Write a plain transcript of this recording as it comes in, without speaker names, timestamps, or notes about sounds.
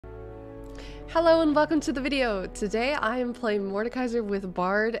Hello and welcome to the video. Today I am playing Mordekaiser with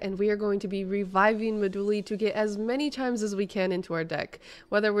Bard and we are going to be reviving Meduli to get as many chimes as we can into our deck.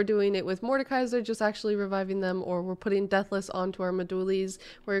 Whether we're doing it with Mordekaiser, just actually reviving them, or we're putting Deathless onto our Medulis,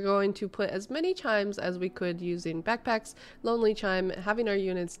 we're going to put as many chimes as we could using backpacks, Lonely Chime, having our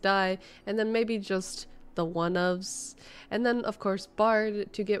units die, and then maybe just the one-ofs, and then of course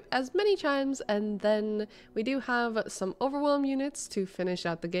Bard to get as many chimes. And then we do have some Overwhelm units to finish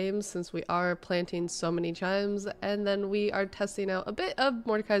out the game since we are planting so many chimes, and then we are testing out a bit of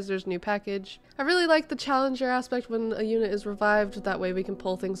Mordekaiser's new package. I really like the challenger aspect when a unit is revived, that way we can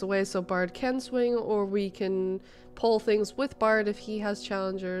pull things away so Bard can swing, or we can pull things with Bard if he has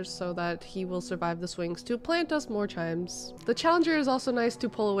challengers so that he will survive the swings to plant us more chimes. The challenger is also nice to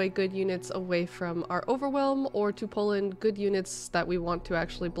pull away good units away from our overwhelm, or to pull in good units that we want to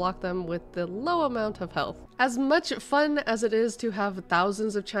actually block them with the low amount of health. As much fun as it is to have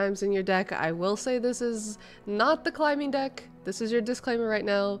thousands of chimes in your deck, I will say this is not the climbing deck. This is your disclaimer right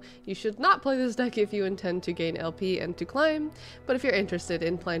now. You should not play this deck if you intend to gain LP and to climb, but if you're interested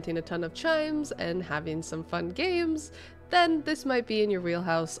in planting a ton of chimes and having some fun games, then this might be in your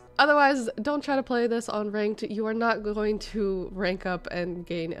wheelhouse. Otherwise, don't try to play this on ranked. You are not going to rank up and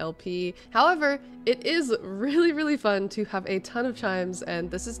gain LP. However, it is really fun to have a ton of chimes,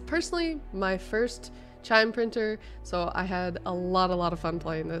 and this is personally my first chime printer, so I had a lot of fun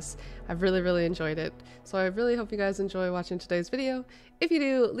playing this. I've really enjoyed it, so I really hope you guys enjoy watching today's video. If you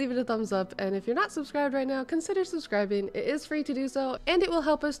do, leave it a thumbs up, and if you're not subscribed right now, consider subscribing. It is free to do so, and it will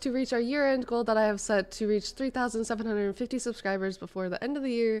help us to reach our year-end goal that I have set to reach 3,750 subscribers before the end of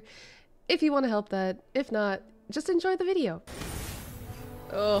the year, if you want to help that. If not, just enjoy the video.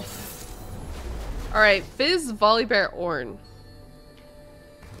 Oh. Alright, Fizz, Volibear, Ornn.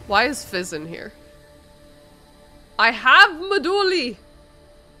 Why is Fizz in here? I have Meduli!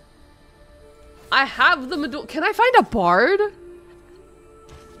 I have the Meduli. Can I find a Bard?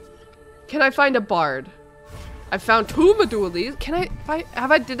 Can I find a Bard? I found 2 Medulis. Can I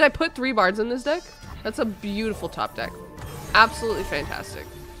find, did I put 3 Bards in this deck? That's a beautiful top deck. Absolutely fantastic.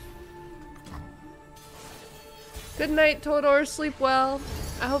 Good night, Todor. Sleep well.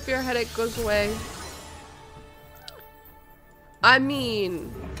 I hope your headache goes away. I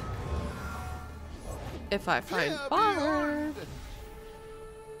mean, if I find Bard,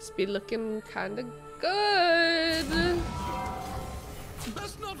 it's be looking kinda good.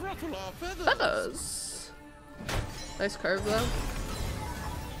 Let's not ruffle our feathers. Feathers. Nice curve though.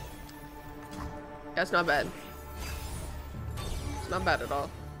 That's not bad. It's not bad at all.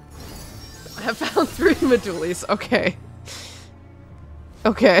 I have found 3 Medulis. Okay.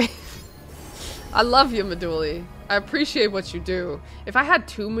 Okay. I love you, Meduli. I appreciate what you do. If I had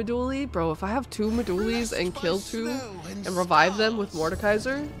 2 Meduli, bro, if I have 2 Medulis and kill 2 and revive them with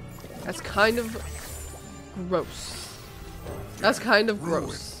Mordekaiser, that's kind of gross. That's kind of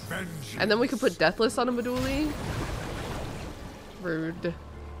gross. And then we could put Deathless on a Meduli. Rude.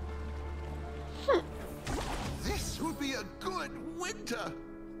 This would be a good winter.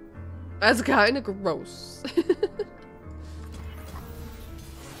 That's kind of gross.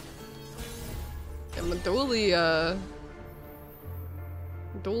 And Meduli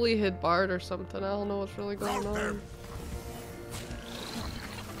hit Bard or something. I don't know what's really going on.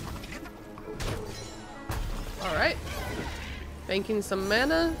 Alright. Banking some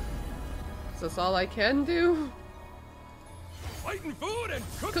mana. Is this all I can do? Fighting food and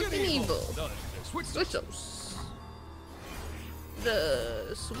Cooking evil. Switchos.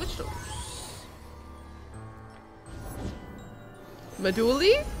 The Switchos.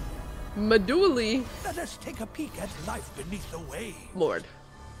 Meduli? Meduli? Let us take a peek at life beneath the waves. Lord.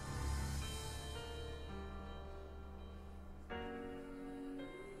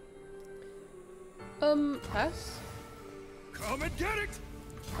 Pass? Come and get it.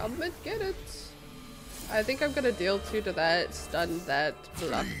 Come and get it. I think I'm gonna deal 2 to that, stun that,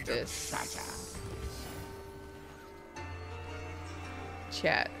 block this.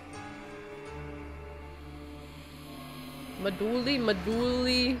 Chat.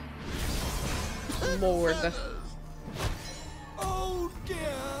 Meduli. Lord. Oh dear.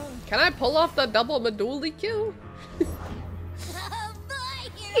 Can I pull off the double Meduli kill?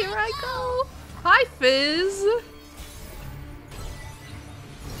 Here I go. Hi, Fizz.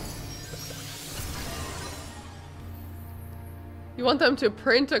 You want them to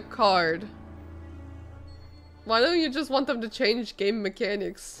print a card. Why don't you just want them to change game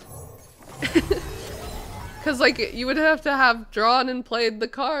mechanics? Cause like, you would have to have drawn and played the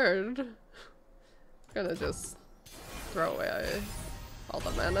card. Gonna just throw away all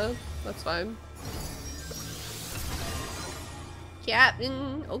the mana. That's fine.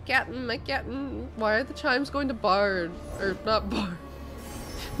 Captain, oh Captain, my Captain. Why are the chimes going to Bard? Or not Bard.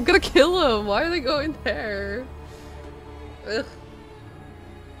 I'm gonna kill him. Why are they going there? Ugh.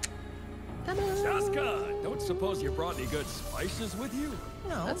 Shaska, don't suppose you brought any good spices with you?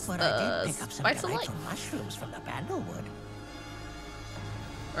 No, That's but I did pick up some spice of delightful life. mushrooms from the bandlewood.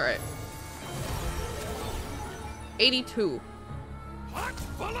 Alright. 82. Hot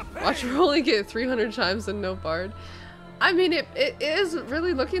full of pain. Watch Rolly get 300 chimes and no Bard. I mean, it is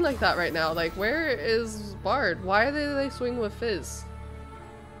really looking like that right now. Like, where is Bard? Why do they swing with Fizz?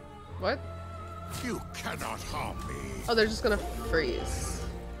 What? You cannot harm me. Oh, they're just gonna freeze.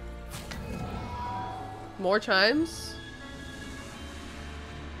 More chimes?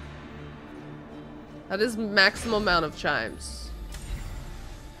 That is maximum amount of chimes.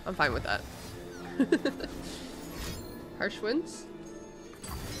 I'm fine with that. Harsh winds?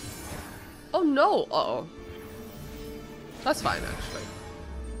 Oh no! Uh-oh. That's fine, actually.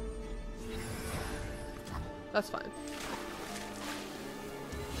 That's fine.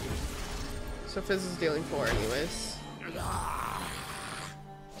 So Fizz is dealing 4 anyways.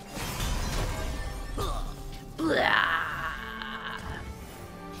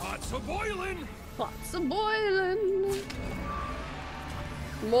 Pots a boiling. Pots a boiling.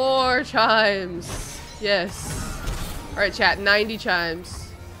 More chimes. Yes. Alright, chat. 90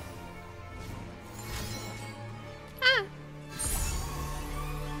 chimes. Ah.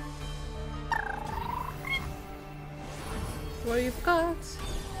 We've got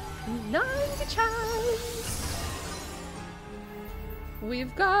 90 chimes.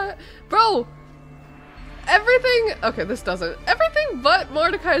 We've got... Bro! Everything... Okay, this doesn't. Everything but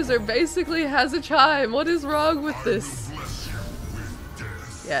Mordekaiser basically has a chime. What is wrong with this?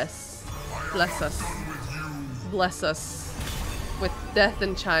 Yes. Bless us. Bless us. With death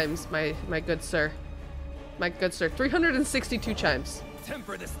and chimes, my good sir. My good sir. 362 chimes.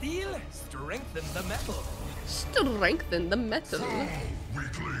 Temper the steel, strengthen the metal. Strengthen the metal.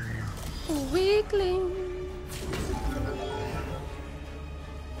 Weakling.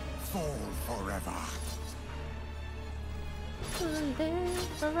 Fall forever. Live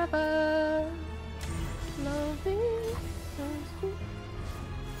forever. Loving.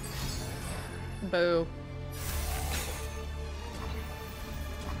 Boo.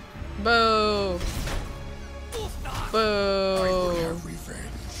 Boo. Boo.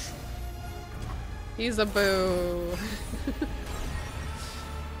 Revenge. He's a boo.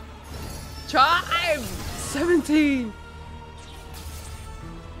 Chime! 17!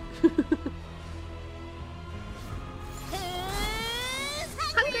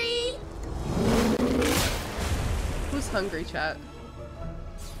 Hungry! Who's hungry, chat?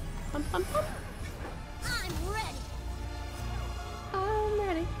 Pum, pum, pum. I'm ready. I'm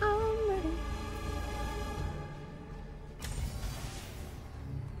ready, I'm ready.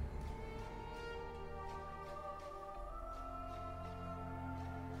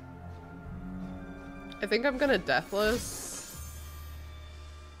 I think I'm gonna Deathless.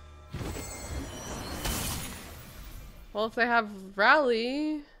 Well, if they have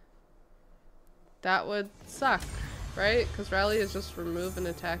Rally, that would suck, right? Because Rally is just remove an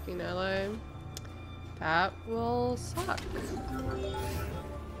attacking ally. That will suck.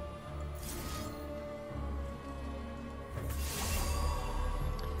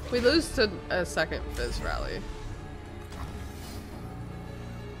 We lose to a second Fizz Rally.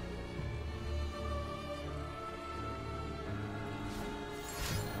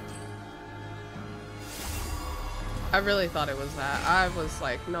 I really thought it was that. I was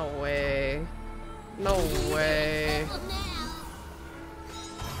like, no way. No way.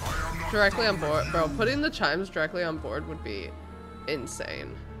 Directly on board. Bro, putting the chimes directly on board would be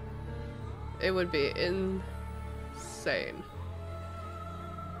insane. It would be insane.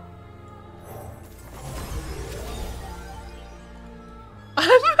 I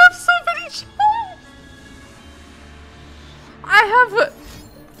have so many chimes! I have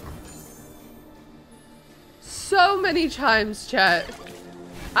so many chimes, chat.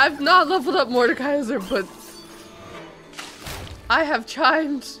 I've not leveled up Mordekaiser, but I have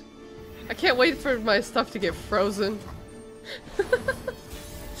chimed. I can't wait for my stuff to get frozen.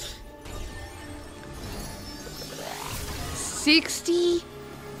 $60?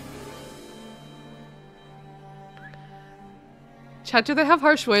 Chat, do they have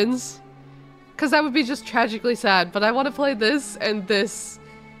harsh winds? Because that would be just tragically sad, but I want to play this and this.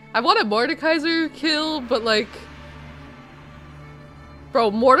 I want a Mordekaiser kill, but like...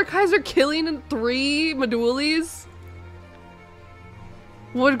 Bro, Mordekaiser killing in 3 Medulis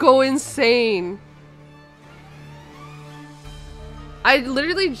would go insane. I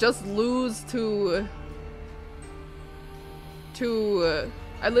literally just lose to to,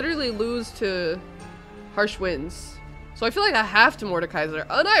 I literally lose to harsh winds. So I feel like I have to Mordekaiser.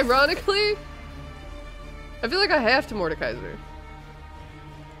 Unironically, I feel like I have to Mordekaiser.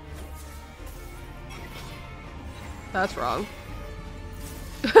 That's wrong.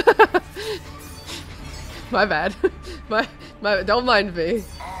 My bad. my don't mind me.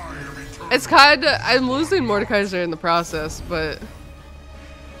 It's kinda, I'm losing Mordekaiser in the process, but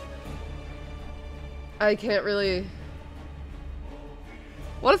I can't really.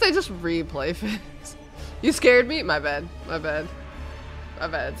 What if they just replay things? You scared me? My bad. My bad. My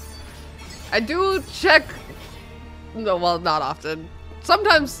bad. I do check. No, well, not often.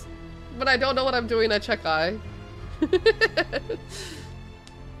 Sometimes when I don't know what I'm doing, I check I.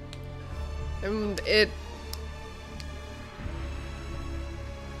 And it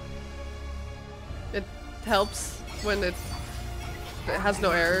helps when it has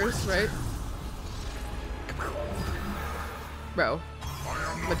no errors, right? Bro.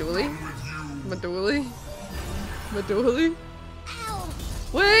 Maduli? Maduli? Maduli?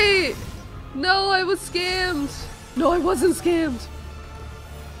 Wait! No, I was scammed! No, I wasn't scammed!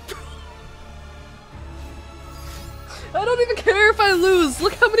 I don't even care if I lose!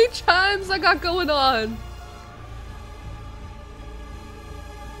 Look how many chimes I got going on!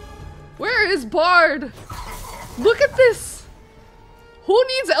 Where is Bard? Look at this! Who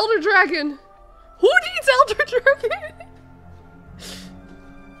needs Elder Dragon? Who needs Elder Dragon?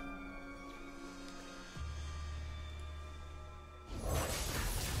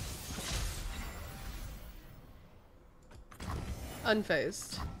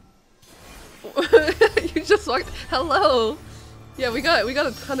 Unfazed. You just walked. Hello. Yeah, we got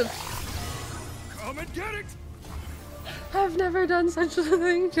a ton of. Come and get it. I've never done such a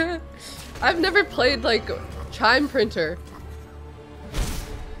thing, chat. I've never played like Chime Printer.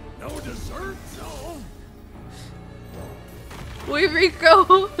 No dessert, no. We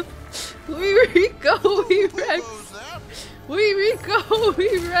Rico. We Rico. We Rex. We Rico.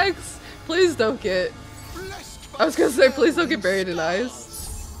 We Rex. Please don't get. I was gonna say, please don't get buried in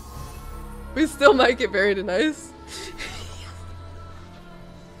ice. We still might get buried in ice.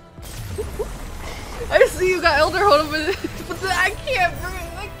 I see you got Elder, hold on a minute. But I can't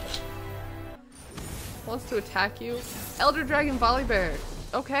breathe. Wants to attack you. Elder Dragon Volley Bear.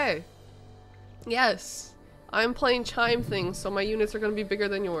 Okay. Yes. I'm playing Chime things, so my units are gonna be bigger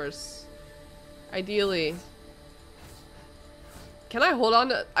than yours. Ideally. Can I hold on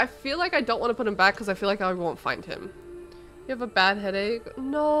to— I feel like I don't want to put him back because I feel like I won't find him. You have a bad headache?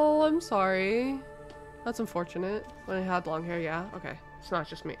 No, I'm sorry. That's unfortunate. When I had long hair, yeah. Okay. It's not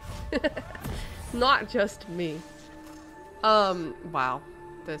just me. Not just me. Wow.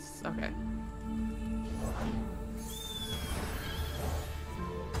 This— okay.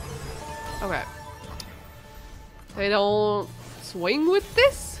 Okay. They don't swing with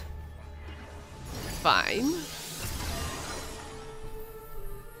this? Fine.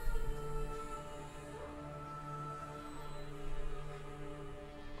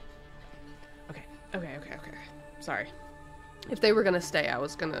 Okay. Sorry. If they were gonna stay, I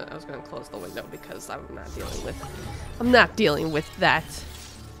was gonna close the window because I'm not dealing with that.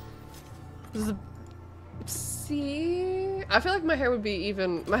 See? I feel like my hair would be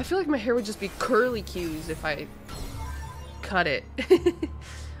even— I feel like my hair would just be curly cues if I cut it.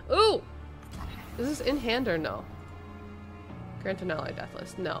 Ooh! Is this in hand or no? Grant an ally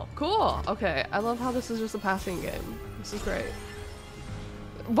deathless. No. Cool! Okay, I love how this is just a passing game. This is great.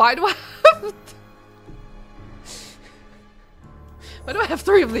 Why do I have— why do I have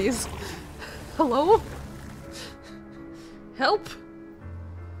 3 of these? Hello? Help?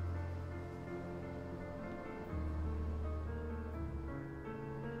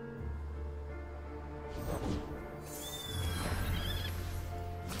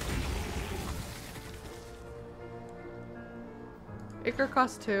 Ichor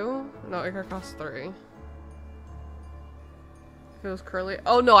costs 2? No, Ichor costs 3. If it was curly—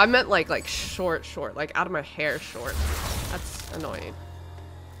 oh no, I meant like short, like out of my hair short. That's annoying.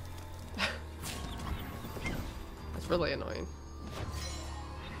 That's really annoying.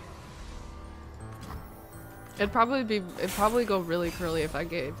 It'd probably go really curly if I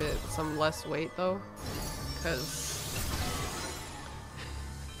gave it some less weight though.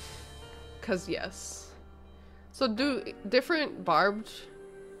 Cause yes. So do different barbed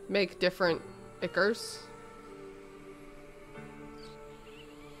make different ichors?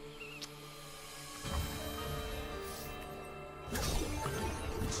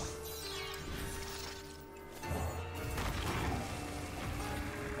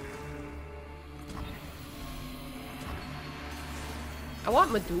 I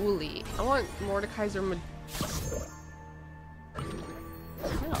want Maduli. I want Mordekaiser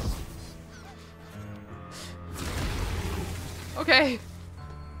Okay.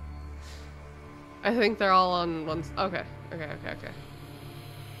 I think they're all on one. Okay. Okay.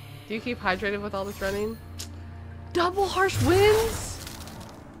 Do you keep hydrated with all this running? Double harsh winds?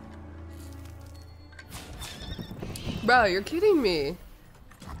 Bro, you're kidding me.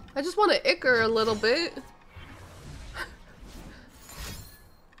 I just want to icker a little bit.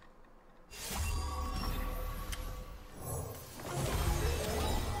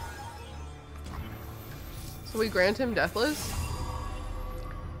 So we grant him Deathless.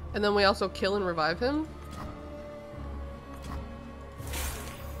 And then we also kill and revive him.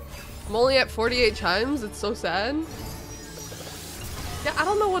 I'm only at 48 chimes. It's so sad. Yeah, I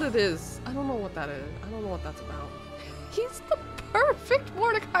don't know what it is. I don't know what that is. I don't know what that's about. He's the perfect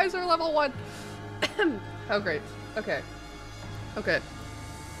Mordekaiser level 1. How great. Okay. Okay.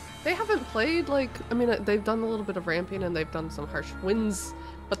 They haven't played, like, I mean, they've done a little bit of ramping and they've done some harsh winds,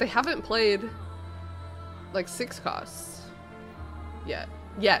 but they haven't played, like, 6 costs yet.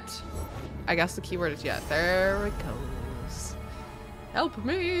 Yet. I guess the keyword is yet. There it goes. Help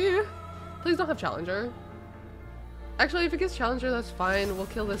me! Please don't have Challenger. Actually, if it gets Challenger, that's fine. We'll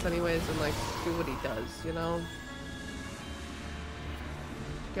kill this anyways and, like, do what he does, you know?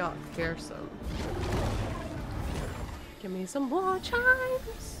 God, fearsome. Give me some more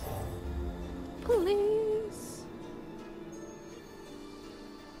chimes. Please.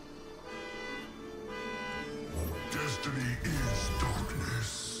 Destiny is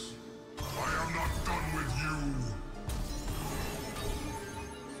darkness. I am not done with you.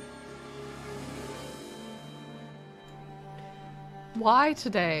 Why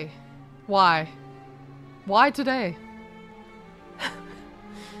today? Why? Why today?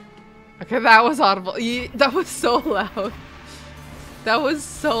 Okay, that was audible. That was so loud. That was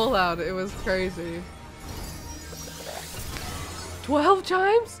so loud. It was crazy. 12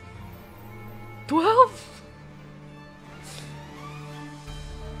 chimes? 12?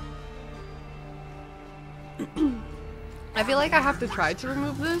 I feel like I have to try to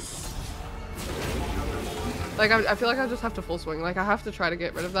remove this. Like, I feel like I just have to full swing. Like, I have to try to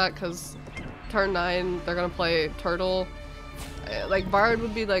get rid of that because turn 9, they're gonna play Turtle. Like, Bard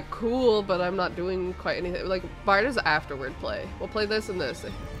would be, like, cool, but I'm not doing quite anything. Like, Bard is afterward play. We'll play this and this.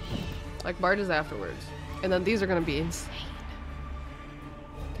 Like, Bard is afterwards. And then these are gonna be insane.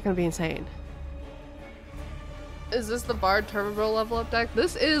 They're gonna be insane. Is this the Bard Turbo Bro level up deck?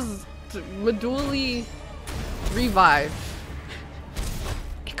 This is Meduli Revive.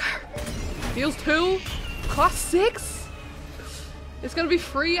 Deals 2. Cost 6? It's gonna be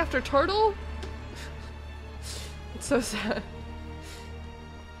free after Turtle? It's so sad.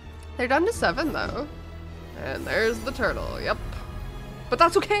 They're down to 7 though. And there's the turtle, yep. But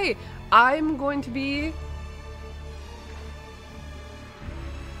that's okay. I'm going to be...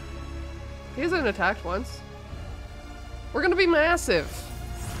 He hasn't attacked once. We're gonna be massive.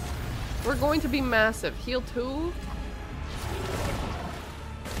 We're going to be massive. Heal 2.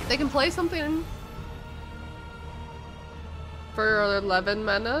 They can play something for 11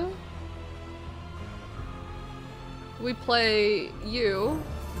 mana. We play you.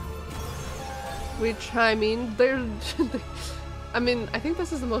 We chiming. I mean, I think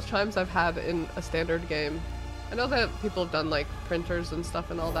this is the most chimes I've had in a standard game. I know that people have done like printers and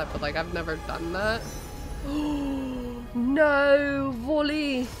stuff and all that, but like I've never done that. No,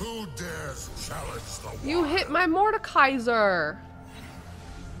 volley. Who dares challenge the You hit my Mordekaiser.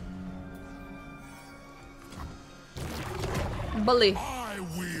 Bully.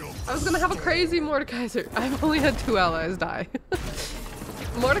 I was gonna have a crazy Mordekaiser. I've only had 2 allies die.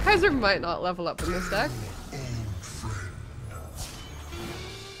 Mordekaiser might not level up in this deck.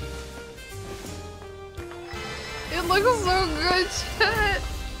 It looks so good, chat.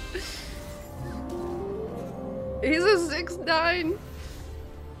 He's a 6'9".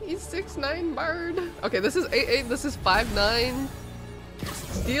 He's 6'9" Bard. Okay, this is 8'8", this is 5'9".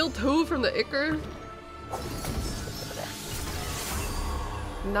 Deal 2 from the Icker.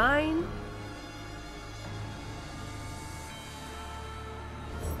 9.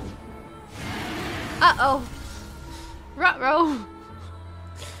 Uh-oh. Ruh-roh.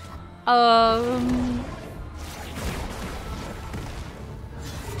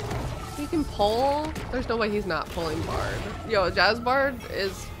 He can pull? There's no way he's not pulling Bard. Yo, Jazz Bard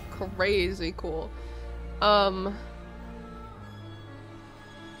is crazy cool.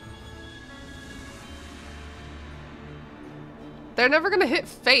 They're never gonna hit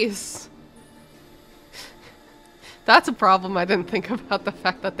face. That's a problem. I didn't think about the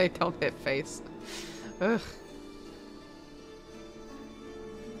fact that they don't hit face. Ugh.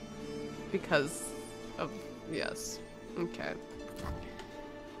 Because of, yes. Okay.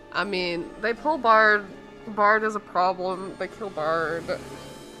 I mean, they pull Bard Bard is a problem. They kill Bard.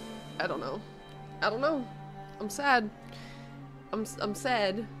 I don't know. I don't know. I'm sad. I'm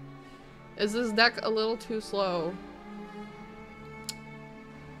sad. Is this deck a little too slow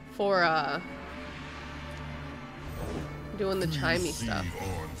for doing the chimey stuff?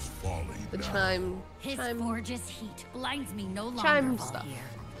 The chime Gorgeous heat blinds me no longer. chime stuff.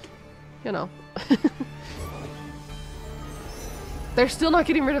 You know. They're still not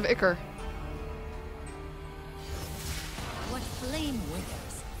getting rid of Icar. What flame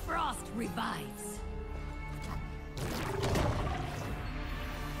withers, frost revives.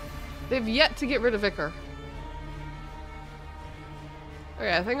 They've yet to get rid of Icar.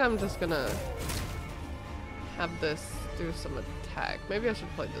 Okay, I think I'm just gonna have this do some attack. Maybe I should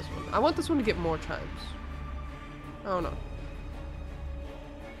play this one. I want this one to get more chimes. I don't know.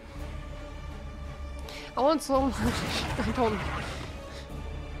 I want so much. I don't.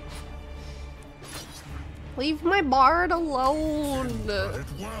 Leave my Bard alone.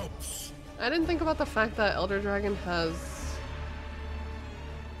 I didn't think about the fact that Elder Dragon has.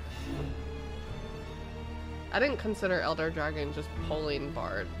 I didn't consider Elder Dragon just pulling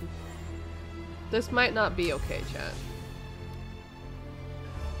Bard. This might not be okay, chat.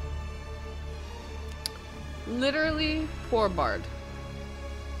 Literally, poor Bard.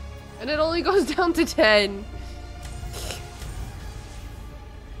 And it only goes down to 10.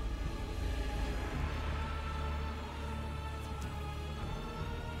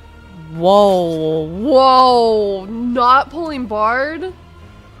 Whoa, whoa, not pulling Bard?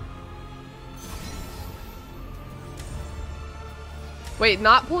 Wait,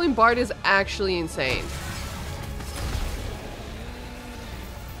 not pulling Bard is actually insane.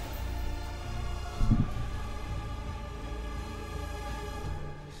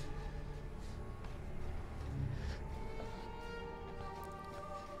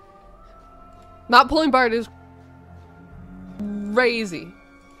 Not pulling Bard is crazy.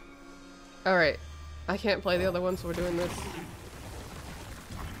 Alright. I can't play the other one, so we're doing this.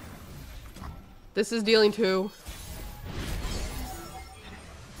 This is dealing 2.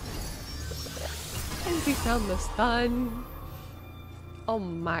 And he found the stun. Oh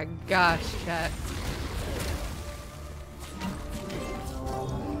my gosh, chat.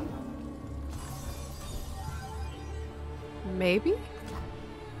 Maybe?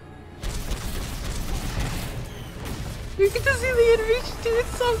 You get to see the animation too,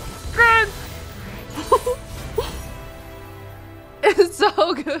 it's so good! It's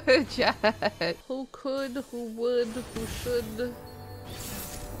so good, chat. Who could, who would, who should?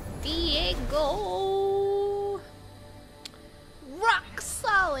 Diego! Rock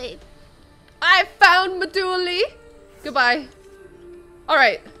solid! I found Meduli! Goodbye.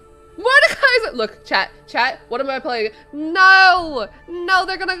 Alright. Mordekaiser! Look, chat, what am I playing? No! No,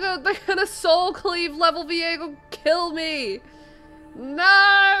 they're gonna soul cleave level Viego, kill me!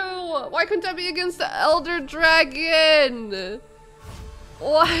 No! Why couldn't I be against the Elder Dragon?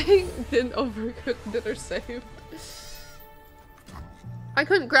 Why didn't Overcook dinner save? I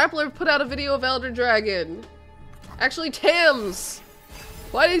couldn't Grappler put out a video of Elder Dragon. Actually, Tams!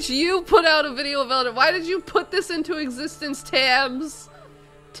 Why did you put out a video of Elder? Why did you put this into existence, Tams?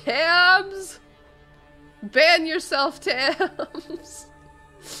 Tams? Ban yourself, Tams.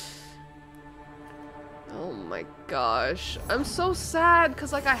 Oh my gosh. I'm so sad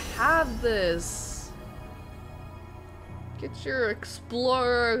because like I have this. Get your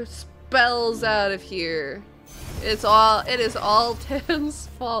explorer spells out of here. It is all Tam's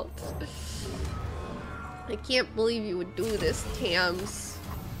fault. I can't believe you would do this, Tams.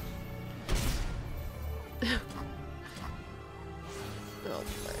 Oh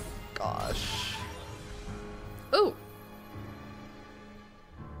my gosh. Ooh.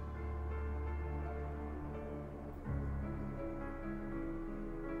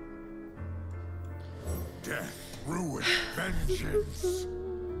 Death, ruin, vengeance.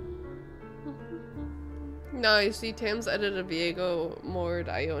 No, you see, Tams edited a Viego Mord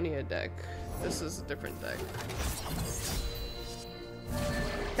Ionia deck. This is a different deck.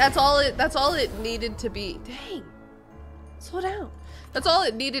 That's all it needed to be. Dang. Slow down. That's all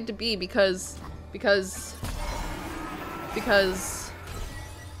it needed to be because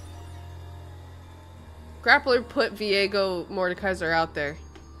Grappler put Viego Mordekaiser out there.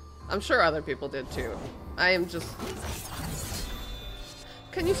 I'm sure other people did too. I am just...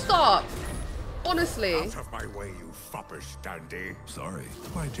 Can you stop? Honestly. Out of my way, you foppish dandy. Sorry,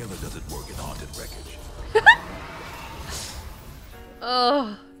 my tailor doesn't work in haunted wreckage.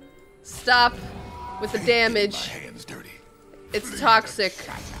 Oh, stop with the damage. My hands dirty. It's toxic.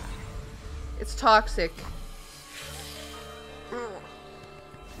 It's toxic.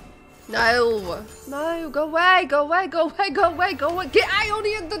 No, no, go away, go away, go away, go away, go away. Get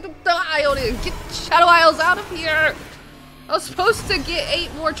Ionian, get Shadow Isles out of here. I was supposed to get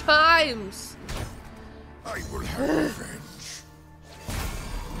 8 more chimes. I will have revenge.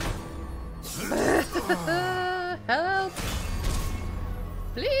 Help.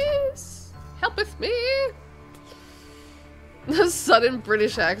 Please. Help with me. The sudden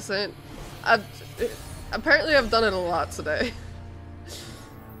British accent. Apparently I've done it a lot today.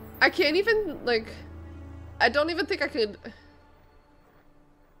 I can't even, like, I don't even think I could.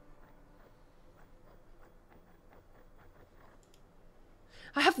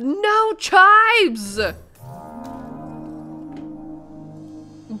 I have no chimes!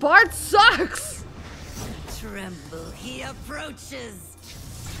 Bard sucks! Tremble, he approaches.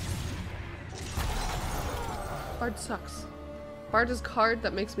 Bard sucks. Bard is card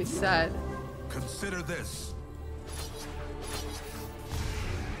that makes me sad. Consider this.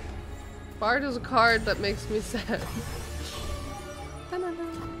 Bard is a card that makes me sad.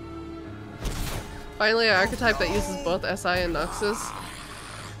 Finally, an archetype that uses both SI and Noxus.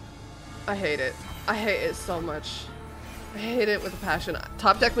 I hate it. I hate it so much. I hate it with a passion.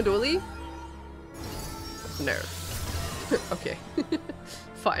 Top deck Meduli? No. Okay.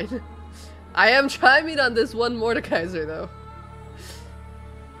 Fine. I am chiming on this one Mordekaiser though.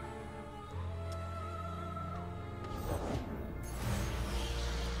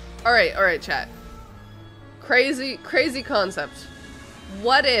 Alright, chat. Crazy concept.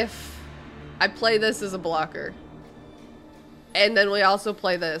 What if I play this as a blocker? And then we also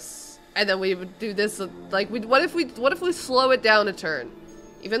play this. And then we would do this, like, what if we slow it down a turn?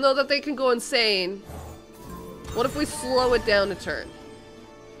 Even though that they can go insane, what if we slow it down a turn?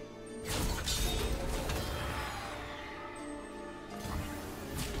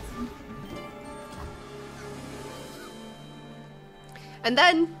 And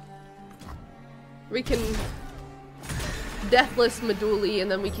then we can Deathless Meduli, and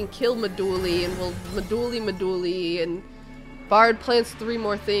then we can kill Meduli, and we'll Meduli, and Bard plants 3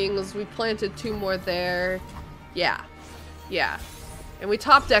 more things. We planted 2 more there. Yeah. Yeah. And we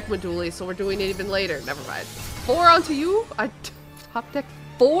top deck Meduli, so we're doing it even later. Never mind. 4 onto you? I top deck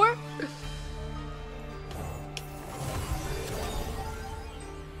 4?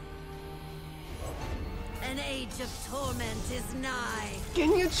 An age of torment is nigh.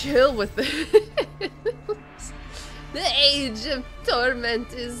 Can you chill with it? The age of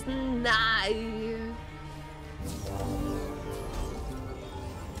torment is nigh.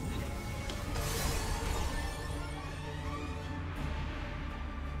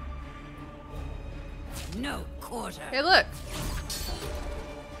 No quarter. Hey, look.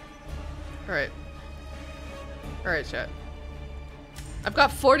 Alright. Alright, chat. I've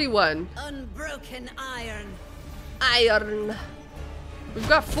got 41. Unbroken iron. Iron. We've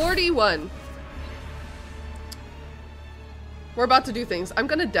got 41. We're about to do things. I'm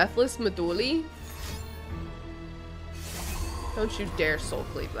gonna Deathless Meduli. Don't you dare Soul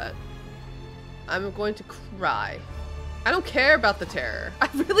Cleave that. I'm going to cry. I don't care about the terror. I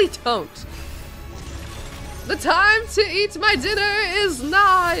really don't. The time to eat my dinner is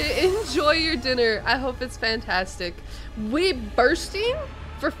nigh. Enjoy your dinner. I hope it's fantastic. We bursting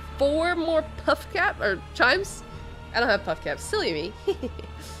for 4 more puff cap or chimes? I don't have puff caps. Silly me.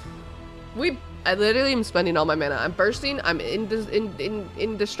 I literally am spending all my mana. I'm bursting. I'm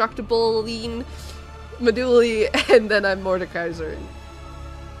indestructible, lean, Meduli, and then I'm Mordekaiser.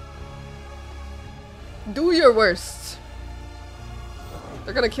 Do your worst.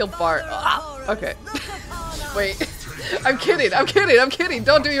 They're gonna kill Bart. Ah, okay. Wait. I'm kidding.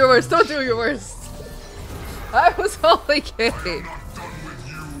 Don't do your worst. Don't do your worst. I was only kidding.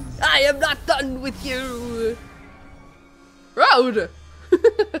 I am not done with you. Road.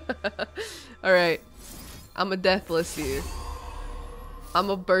 Alright. I'm a Deathless you. I'm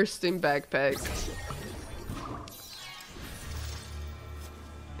a bursting backpack.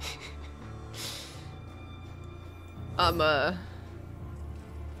 I'm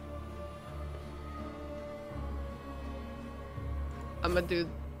gonna do.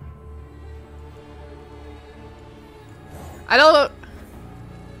 I don't know.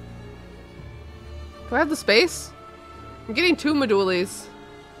 Do I have the space? I'm getting 2 Medulis.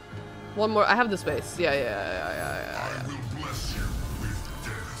 1 more. I have the space. Yeah.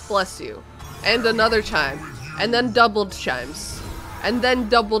 Bless you. And another chime. And then doubled chimes. And then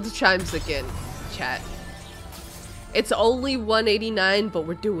doubled chimes again. Chat. It's only 189, but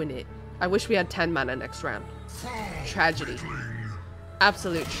we're doing it. I wish we had 10 mana next round. Tragedy.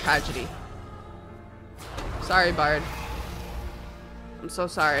 Absolute tragedy. Sorry, Bard. I'm so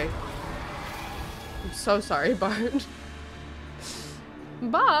sorry. I'm so sorry, Bard.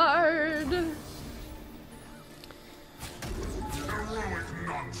 Bard. Heroic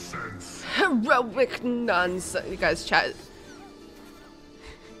nonsense. Heroic nonsense. You guys chat.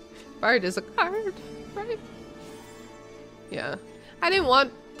 Bard is a card, right? Yeah. I didn't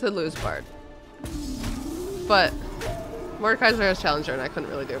want to lose Bard. But Mordekaiser has Challenger and I couldn't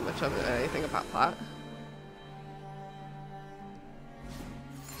really do much of anything about that.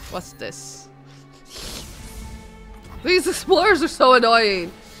 What's this? These explorers are so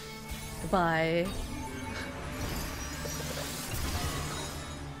annoying. Bye.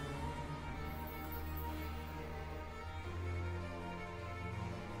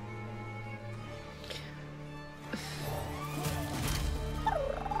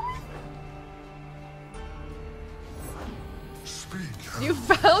 You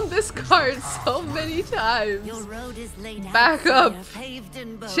found this card so many times. Your road is laid out Back up. clear, paved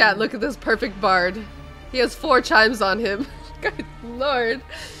in bone. Chat, look at this perfect bard. He has 4 chimes on him. Good lord.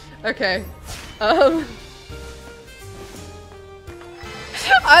 Okay. I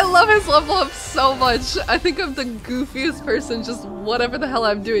love his level up so much. I think I'm the goofiest person, just whatever the hell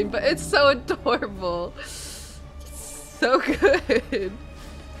I'm doing, but it's so adorable. So good.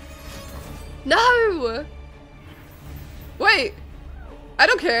 No! Wait! I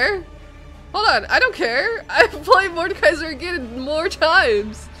don't care. Hold on, I don't care. I've played Mordekaiser again more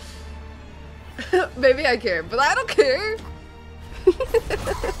times. Maybe I care, but I don't care.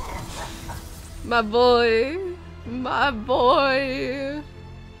 My boy. My boy.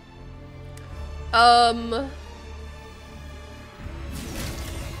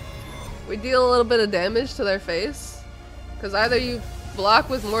 We deal a little bit of damage to their face. Because either you block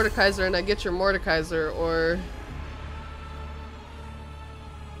with Mordekaiser and I get your Mordekaiser, or...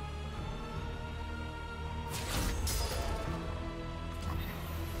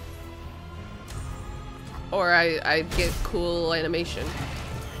 or I get cool animation.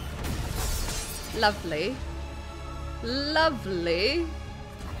 Lovely. Lovely.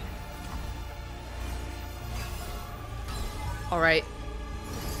 Alright.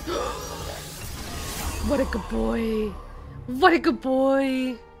 What a good boy. What a good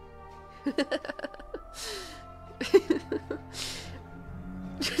boy.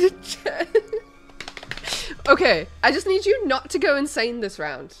 Okay, I just need you not to go insane this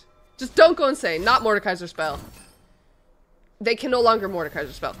round. Just don't go insane. Not Mordekaiser spell. They can no longer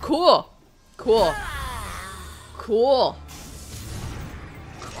Mordekaiser spell. Cool. Cool. Cool.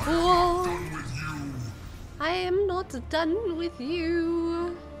 Cool. I am not done with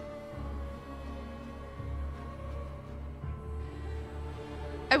you.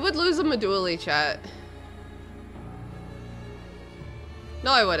 I would lose a Meduli, chat.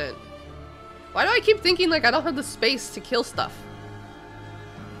 No, I wouldn't. Why do I keep thinking like I don't have the space to kill stuff?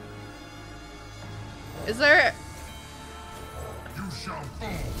 Is there... You shall fall,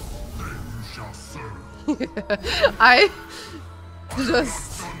 then you shall serve. I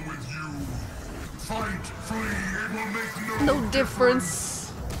just... Done with you. Fight, flee, it will make no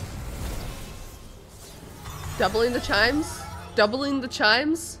difference. Doubling the chimes? Doubling the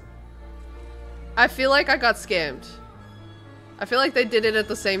chimes? I feel like I got scammed. I feel like they did it at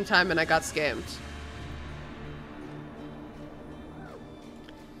the same time and I got scammed.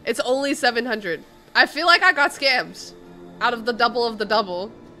 It's only 700. I feel like I got scammed out of the double of the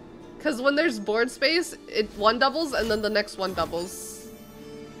double. Because when there's board space, it one doubles and then the next one doubles.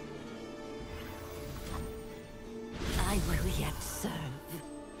 I will yet serve.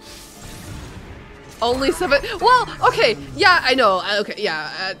 Only 7. Well, okay, yeah, I know. Okay,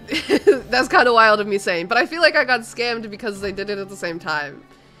 yeah, that's kind of wild of me saying, but I feel like I got scammed because they did it at the same time,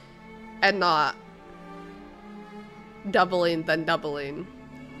 and not doubling then doubling.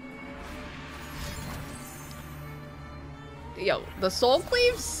 Yo, the soul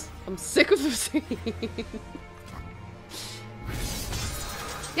cleaves? I'm sick of this.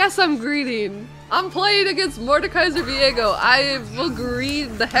 Yes, I'm greeting. I'm playing against Mordekaiser Viego. I will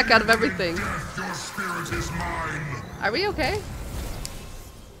greed the heck out of everything. Your spirit is mine. Are we okay?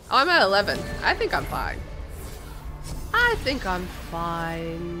 Oh, I'm at 11. I think I'm fine. I think I'm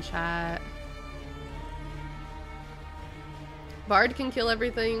fine, chat. Bard can kill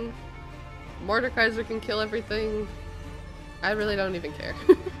everything. Mordekaiser can kill everything. I really don't even care.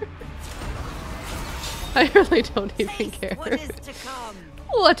 I really don't even care. What is to come?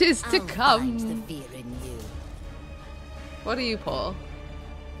 What is to I'll come? find the fear in you. What do you pull?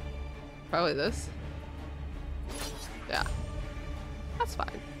 Probably this. Yeah. That's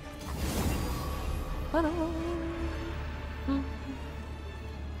fine. I am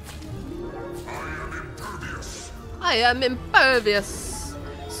impervious. I am impervious.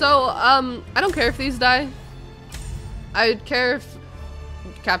 So, I don't care if these die. I'd care if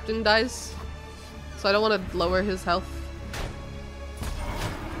Captain dies. So I don't want to lower his health.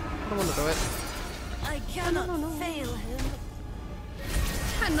 I don't want to do it. I cannot fail him.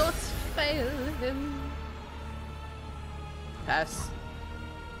 Cannot fail him. Pass.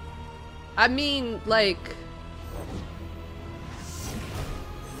 I mean, like...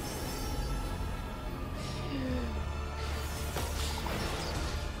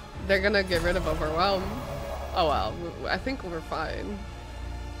 They're gonna get rid of Overwhelm. Oh well, I think we're fine.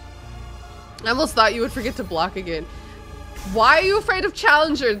 I almost thought you would forget to block again. Why are you afraid of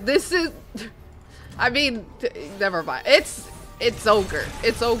Challenger? This is... I mean, never mind. It's Ogre.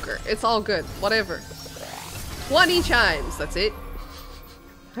 It's Ogre. It's all good. Whatever. 20 chimes. That's it.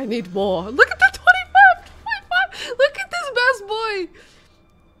 I need more. Look at the 25! 25! Look at this best boy!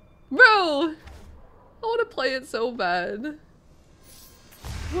 Bro! I want to play it so bad.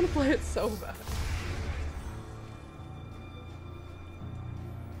 I want to play it so bad.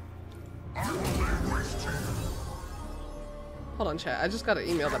 Hold on, chat. I just got an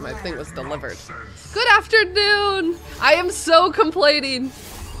email that my thing was delivered. Good afternoon! I am so complaining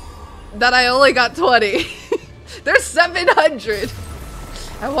that I only got 20. There's 700!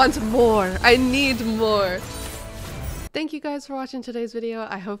 I want more. I need more. Thank you guys for watching today's video.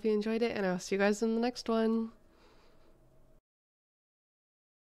 I hope you enjoyed it, and I'll see you guys in the next one.